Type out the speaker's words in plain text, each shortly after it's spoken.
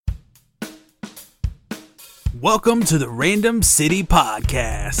Welcome to the Random City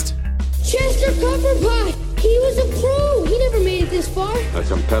Podcast. Chester Copperpot! He was a pro! He never made it this far. A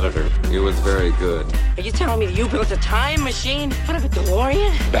competitor. He was very good. Are you telling me that you built a time machine out of a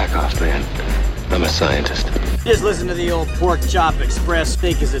DeLorean? Back off, man. I'm a scientist. Just listen to the old Pork Chop Express.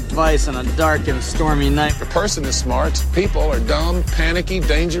 Take his advice on a dark and stormy night. A person is smart. People are dumb, panicky,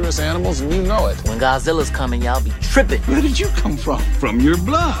 dangerous animals, and you know it. When Godzilla's coming, y'all be tripping. Where did you come from? From your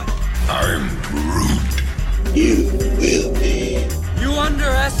blood. I'm Groot. You will be. You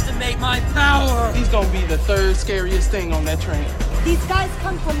underestimate my power. He's gonna be the third scariest thing on that train. These guys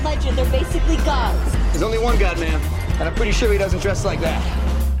come from legend. They're basically gods. There's only one god, man. And I'm pretty sure he doesn't dress like that.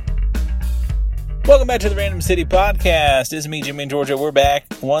 Welcome back to the Random City Podcast. It's me, Jimmy and Georgia. We're back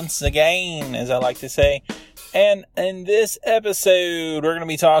once again, as I like to say. And in this episode, we're going to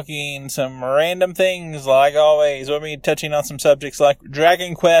be talking some random things, like always. We'll be touching on some subjects like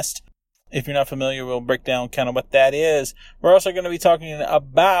Dragon Quest. If you're not familiar, we'll break down kind of what that is. We're also going to be talking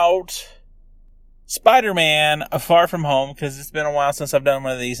about Spider-Man Far From Home, because it's been a while since I've done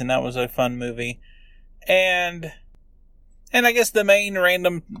one of these, and that was a fun movie. And I guess the main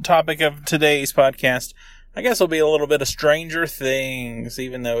random topic of today's podcast, I guess, will be a little bit of Stranger Things,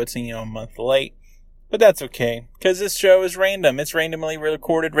 even though it's, a month late. But that's okay, because this show is random. It's randomly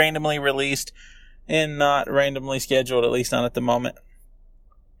recorded, randomly released, and not randomly scheduled, at least not at the moment.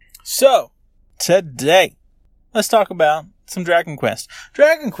 So, today, let's talk about some Dragon Quest.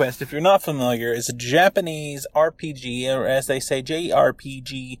 Dragon Quest, if you're not familiar, is a Japanese RPG, or as they say,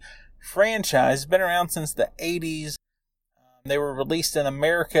 JRPG franchise. It's been around since the 80s. They were released in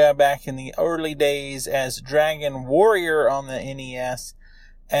America back in the early days as Dragon Warrior on the NES.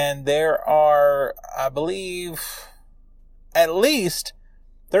 And there are, I believe, at least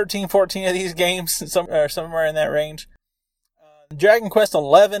 13, 14 of these games, somewhere in that range. Dragon Quest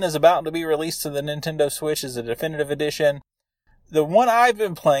XI is about to be released to the Nintendo Switch as a definitive edition. The one I've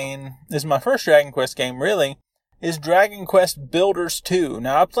been playing, is my first Dragon Quest game, really, is Dragon Quest Builders 2.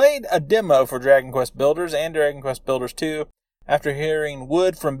 Now, I played a demo for Dragon Quest Builders and Dragon Quest Builders 2 after hearing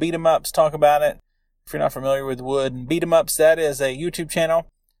Wood from Beat 'em Ups talk about it. If you're not familiar with Wood and Beat 'em Ups, that is a YouTube channel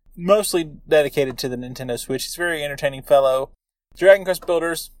mostly dedicated to the Nintendo Switch. He's a very entertaining fellow. Dragon Quest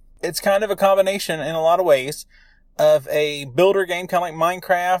Builders, it's kind of a combination in a lot of ways of a builder game, kind of like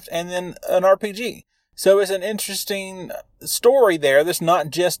Minecraft, and then an RPG. So it's an interesting story there. There's not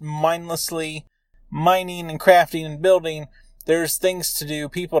just mindlessly mining and crafting and building. There's things to do,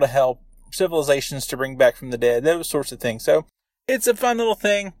 people to help, civilizations to bring back from the dead, those sorts of things. So it's a fun little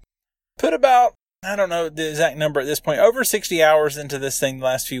thing. Put about, I don't know the exact number at this point, over 60 hours into this thing the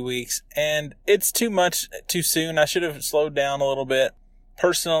last few weeks, and it's too much too soon. I should have slowed down a little bit.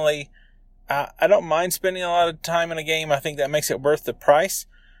 Personally, I don't mind spending a lot of time in a game. I think that makes it worth the price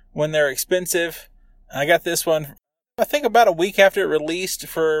when they're expensive. I got this one, I think, about a week after it released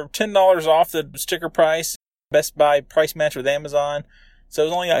for $10 off the sticker price. Best Buy price match with Amazon. So it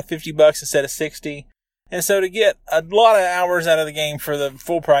was only like $50 instead of $60. And so to get a lot of hours out of the game for the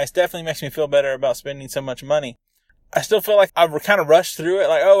full price definitely makes me feel better about spending so much money. I still feel like I kind of rushed through it.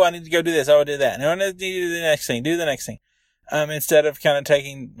 Like, oh, I need to go do this. Oh, I did that. No, I need to do the next thing. Do the next thing. Instead of kind of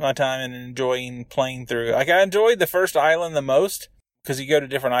taking my time and enjoying playing through. Like, I enjoyed the first island the most because you go to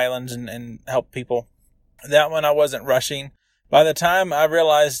different islands and help people. That one I wasn't rushing. By the time I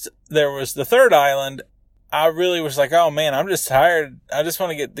realized there was the third island, I really was like, oh man, I'm just tired. I just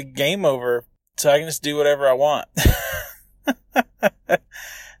want to get the game over so I can just do whatever I want.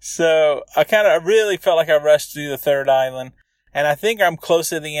 So I really felt like I rushed through the third island. And I think I'm close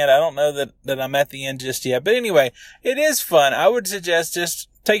to the end. I don't know that I'm at the end just yet. But anyway, it is fun. I would suggest just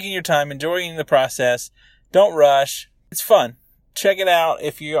taking your time, enjoying the process. Don't rush. It's fun. Check it out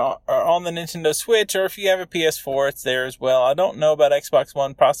if you are on the Nintendo Switch, or if you have a PS4, it's there as well. I don't know about Xbox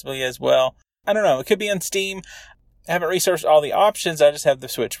One, possibly as well. I don't know. It could be on Steam. I haven't researched all the options. I just have the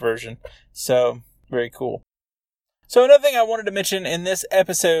Switch version. So, very cool. So, another thing I wanted to mention in this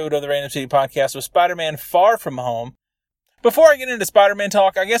episode of the Random City Podcast was Spider-Man Far From Home. Before I get into Spider-Man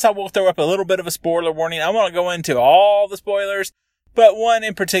talk, I guess I will throw up a little bit of a spoiler warning. I won't go into all the spoilers, but one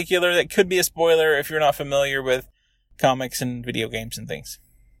in particular that could be a spoiler if you're not familiar with comics and video games and things.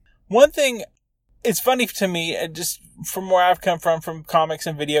 One thing, it's funny to me, just from where I've come from comics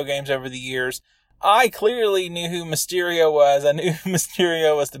and video games over the years, I clearly knew who Mysterio was. I knew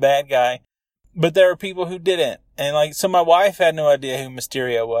Mysterio was the bad guy, but there are people who didn't. And so my wife had no idea who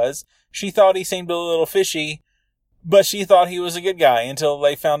Mysterio was. She thought he seemed a little fishy, but she thought he was a good guy until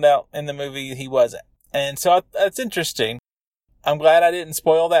they found out in the movie he wasn't. And so that's interesting. I'm glad I didn't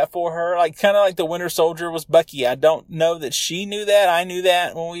spoil that for her. Kind of like the Winter Soldier was Bucky. I don't know that she knew that. I knew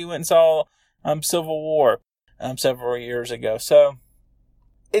that when we went and saw Civil War. several years ago. So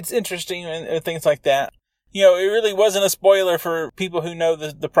it's interesting and things like that. You know, it really wasn't a spoiler for people who know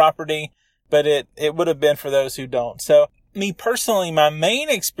the property, but it would have been for those who don't. So me personally, my main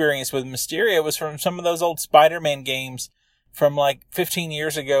experience with Mysterio was from some of those old Spider-Man games from like 15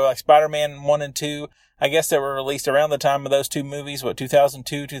 years ago, like Spider-Man 1 and 2. I guess they were released around the time of those two movies,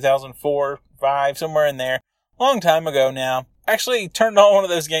 2002, 2004, 5, somewhere in there. Long time ago now. Actually turned on one of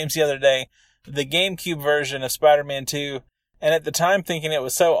those games the other day, the GameCube version of Spider-Man 2, and at the time thinking it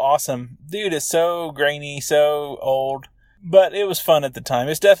was so awesome. Dude, it's so grainy, so old, but it was fun at the time.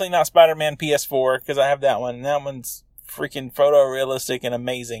 It's definitely not Spider-Man PS4, because I have that one, and that one's freaking photorealistic and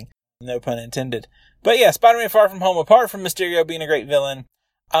amazing. No pun intended. But yeah, Spider-Man Far From Home, apart from Mysterio being a great villain,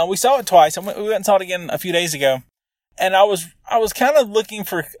 we saw it twice, and we went and saw it again a few days ago, and I was kind of looking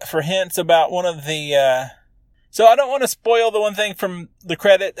for hints about one of the, so I don't want to spoil the one thing from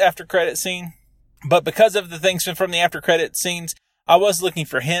the after credit scene, but because of the things from the after credit scenes, I was looking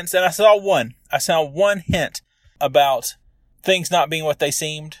for hints, and I saw one hint about things not being what they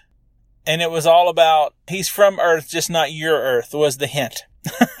seemed. And it was all about, he's from Earth, just not your Earth, was the hint.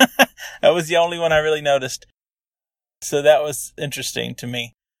 That was the only one I really noticed. So that was interesting to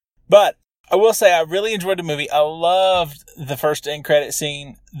me. But I will say I really enjoyed the movie. I loved the first end credit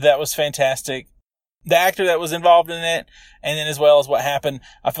scene. That was fantastic. The actor that was involved in it, and then as well as what happened,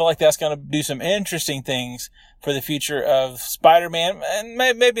 I feel like that's going to do some interesting things for the future of Spider-Man, and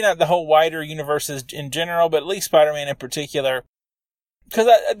maybe not the whole wider universes in general, but at least Spider-Man in particular. Because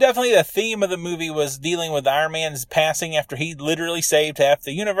definitely the theme of the movie was dealing with Iron Man's passing after he literally saved half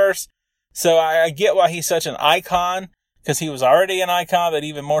the universe. So I get why he's such an icon, because he was already an icon, but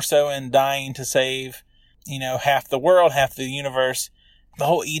even more so in dying to save, half the world, half the universe. The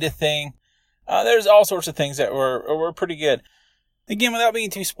whole Edith thing. There's all sorts of things that were pretty good. Again, without being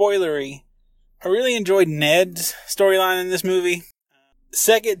too spoilery, I really enjoyed Ned's storyline in this movie.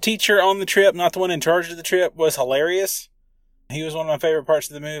 Second teacher on the trip, not the one in charge of the trip, was hilarious. He was one of my favorite parts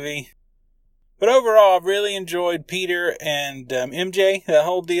of the movie. But overall, I really enjoyed Peter and MJ, that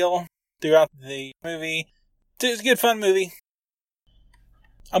whole deal throughout the movie. It was a good, fun movie.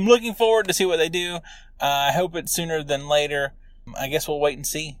 I'm looking forward to see what they do. I hope it's sooner than later. I guess we'll wait and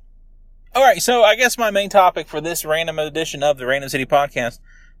see. Alright, so I guess my main topic for this random edition of the Random City Podcast,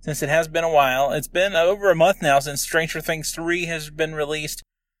 since it has been a while, it's been over a month now since Stranger Things 3 has been released.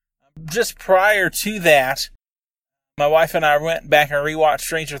 Just prior to that, my wife and I went back and rewatched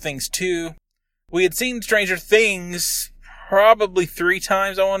Stranger Things 2. We had seen Stranger Things probably 3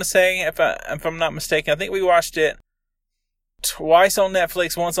 times, I want to say, if I'm not mistaken. I think we watched it twice on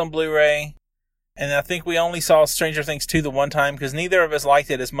Netflix, once on Blu-ray. And I think we only saw Stranger Things 2 the one time because neither of us liked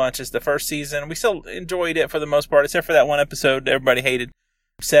it as much as the first season. We still enjoyed it for the most part, except for that one episode everybody hated.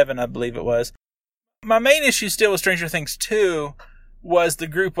 7, I believe it was. My main issue still with Stranger Things 2 was the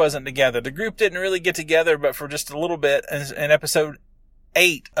group wasn't together. The group didn't really get together, but for just a little bit in episode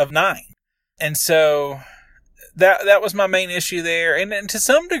 8 of 9. And so that was my main issue there. And to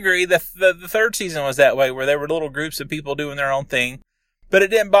some degree, the third season was that way, where there were little groups of people doing their own thing. But it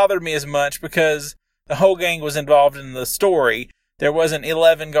didn't bother me as much because the whole gang was involved in the story. There wasn't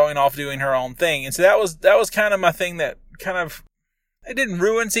 11 going off doing her own thing. And so that was kind of my thing that kind of, it didn't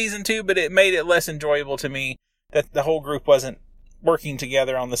ruin season 2, but it made it less enjoyable to me that the whole group wasn't working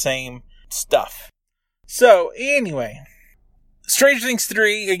together on the same stuff. So anyway, Stranger Things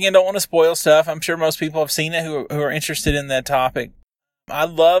 3, again, don't want to spoil stuff. I'm sure most people have seen it who are interested in that topic. I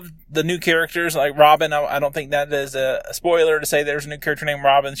love the new characters like Robin. I don't think that is a spoiler to say there's a new character named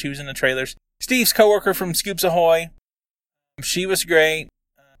Robin. She was in the trailers. Steve's coworker from Scoops Ahoy. She was great.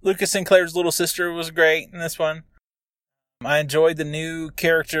 Lucas Sinclair's little sister was great in this one. I enjoyed the new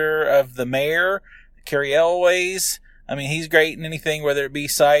character of the mayor, Cary Elwes. I mean, he's great in anything, whether it be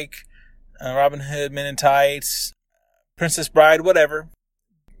Psych, Robin Hood, Men in Tights, Princess Bride, whatever.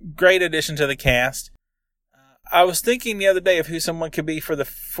 Great addition to the cast. I was thinking the other day of who someone could be for the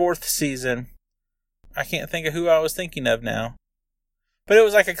 4th season. I can't think of who I was thinking of now. But it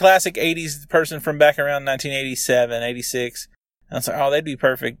was like a classic 80s person from back around 1987, 86. And I was like, oh, they'd be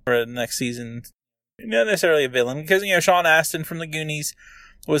perfect for the next season. Not necessarily a villain, because, Sean Astin from the Goonies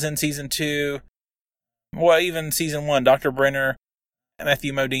was in season 2. Well, even season 1, Dr. Brenner.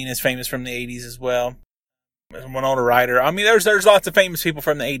 Matthew Modine is famous from the 80s as well. Winona Ryder. I mean, there's lots of famous people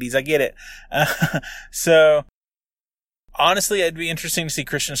from the 80s. I get it. So, honestly, it'd be interesting to see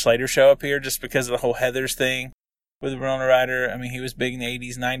Christian Slater show up here just because of the whole Heathers thing with Winona Ryder. I mean, he was big in the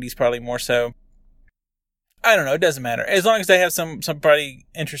 80s, 90s, probably more so. I don't know. It doesn't matter. As long as they have somebody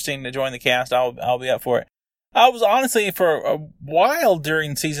interesting to join the cast, I'll be up for it. I was honestly, for a while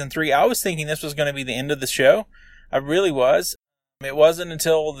during season 3, I was thinking this was going to be the end of the show. I really was. It wasn't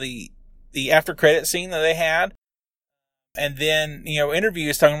until the after credit scene that they had. And then,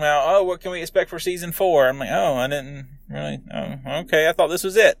 interviews talking about, oh, what can we expect for season 4? I'm like, oh, I didn't really, okay, I thought this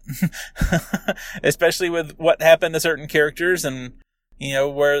was it. Especially with what happened to certain characters and,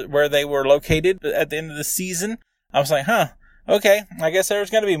 where they were located at the end of the season. I was like, okay, I guess there's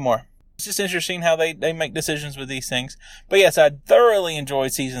going to be more. It's just interesting how they make decisions with these things. But yes, I thoroughly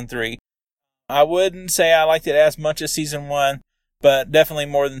enjoyed season 3. I wouldn't say I liked it as much as season 1, but definitely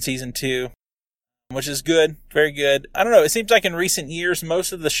more than season 2. Which is good, very good. I don't know, it seems like in recent years,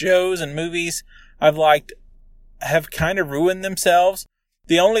 most of the shows and movies I've liked have kind of ruined themselves.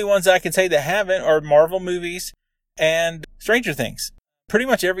 The only ones I can say that haven't are Marvel movies and Stranger Things. Pretty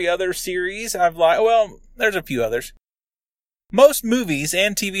much every other series I've liked, well, there's a few others. Most movies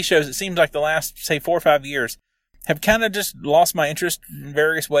and TV shows, it seems like the last, say, 4 or 5 years, have kind of just lost my interest in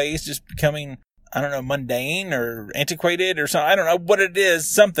various ways, just becoming, I don't know, mundane or antiquated or something. I don't know what it is,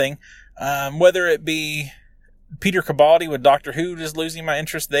 something. Whether it be Peter Capaldi with Doctor Who, just losing my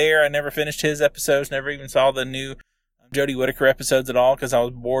interest there. I never finished his episodes, never even saw the new Jodie Whittaker episodes at all because I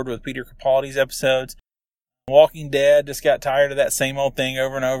was bored with Peter Capaldi's episodes. Walking Dead, just got tired of that same old thing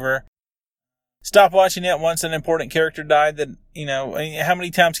over and over. Stopped watching it once an important character died. That, how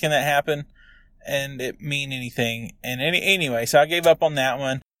many times can that happen and it mean anything? And anyway, so I gave up on that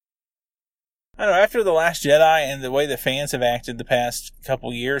one. I don't know, after The Last Jedi and the way the fans have acted the past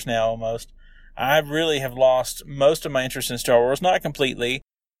couple years now almost, I really have lost most of my interest in Star Wars. Not completely.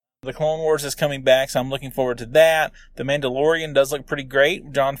 The Clone Wars is coming back, so I'm looking forward to that. The Mandalorian does look pretty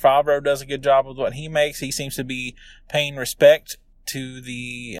great. Jon Favreau does a good job with what he makes. He seems to be paying respect to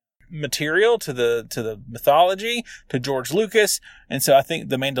the material, to the mythology, to George Lucas, and so I think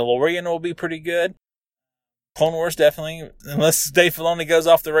The Mandalorian will be pretty good. Clone Wars, definitely, unless Dave Filoni goes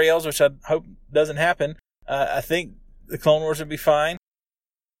off the rails, which I hope doesn't happen. I think the Clone Wars would be fine.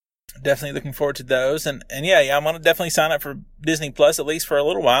 Definitely looking forward to those. And yeah, I'm going to definitely sign up for Disney Plus, at least for a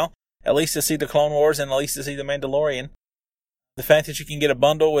little while. At least to see the Clone Wars and at least to see the Mandalorian. The fact that you can get a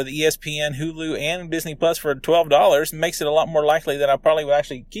bundle with ESPN, Hulu, and Disney Plus for $12 makes it a lot more likely that I probably will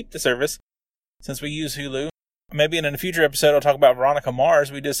actually keep the service since we use Hulu. Maybe in a future episode I'll talk about Veronica Mars.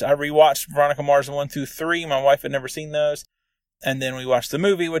 I rewatched Veronica Mars 1 through 3. My wife had never seen those. And then we watched the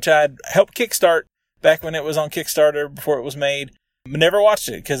movie, which I'd helped kickstart back when it was on Kickstarter before it was made. Never watched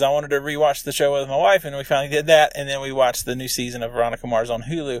it because I wanted to rewatch the show with my wife, and we finally did that. And then we watched the new season of Veronica Mars on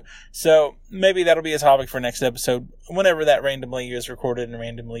Hulu. So maybe that'll be a topic for next episode whenever that randomly is recorded and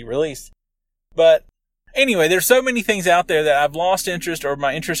randomly released. But anyway, there's so many things out there that I've lost interest or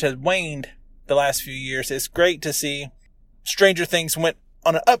my interest has waned the last few years. It's great to see Stranger Things went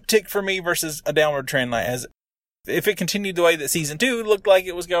on an uptick for me versus a downward trend line. As if it continued the way that season 2 looked like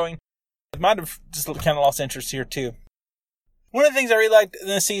it was going, I might have just kind of lost interest here too. One of the things I really liked in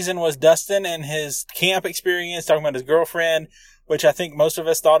this season was Dustin and his camp experience, talking about his girlfriend, which I think most of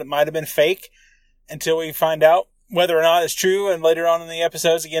us thought it might have been fake until we find out whether or not it's true. And later on in the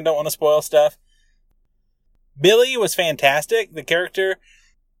episodes, again, don't want to spoil stuff. Billy was fantastic. The character,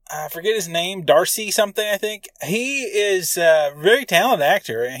 I forget his name, Darcy something, I think. He is a very talented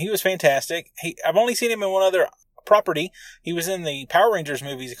actor, and he was fantastic. I've only seen him in one other property. He was in the Power Rangers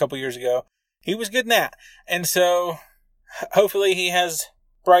movies a couple years ago. He was good in that. And so hopefully he has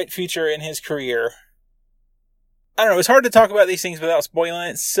a bright future in his career. I don't know, it's hard to talk about these things without spoiling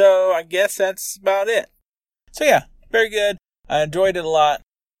it, so I guess that's about it. So yeah, very good. I enjoyed it a lot.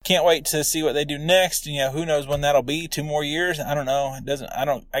 Can't wait to see what they do next. Who knows when that'll be? 2 more years? I don't know.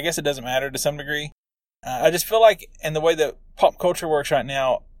 I guess it doesn't matter to some degree. I just feel like in the way that pop culture works right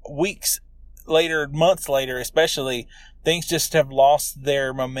now, weeks later, months later especially, things just have lost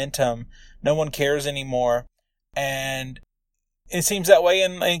their momentum. No one cares anymore. And it seems that way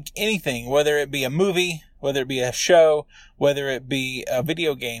in anything, whether it be a movie, whether it be a show, whether it be a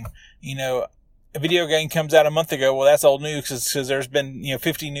video game. A video game comes out a month ago, well, that's old news because there's been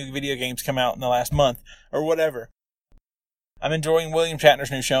 50 new video games come out in the last month or whatever. I'm enjoying William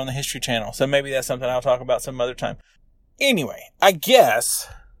Shatner's new show on the History Channel, so maybe that's something I'll talk about some other time. Anyway, I guess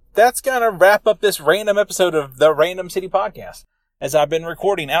that's going to wrap up this random episode of the Random City Podcast, as I've been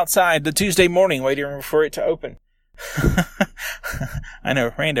recording outside the Tuesday morning waiting for it to open. I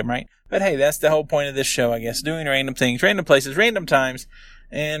know, random, right? But hey, that's the whole point of this show, I guess. Doing random things, random places, random times,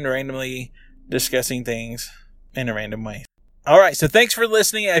 and randomly discussing things in a random way. Alright, so thanks for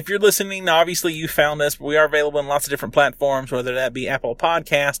listening. If you're listening, obviously you found us. We are available on lots of different platforms, whether that be Apple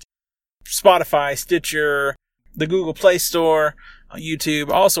Podcast, Spotify, Stitcher, the Google Play Store, YouTube,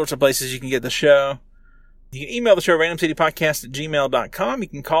 all sorts of places you can get the show. You can email the show, randomcitypodcast@gmail.com. You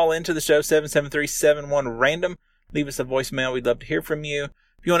can call into the show, 773-71-RANDOM. Leave us a voicemail. We'd love to hear from you.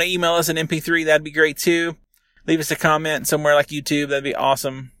 If you want to email us an MP3, that'd be great too. Leave us a comment somewhere like YouTube. That'd be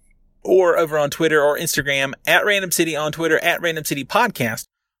awesome. Or over on Twitter or Instagram, at Random City on Twitter, at Random City Podcast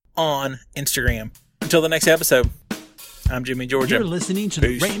on Instagram. Until the next episode, I'm Jimmy Georgia. You're listening to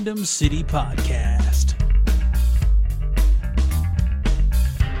the Random City Podcast.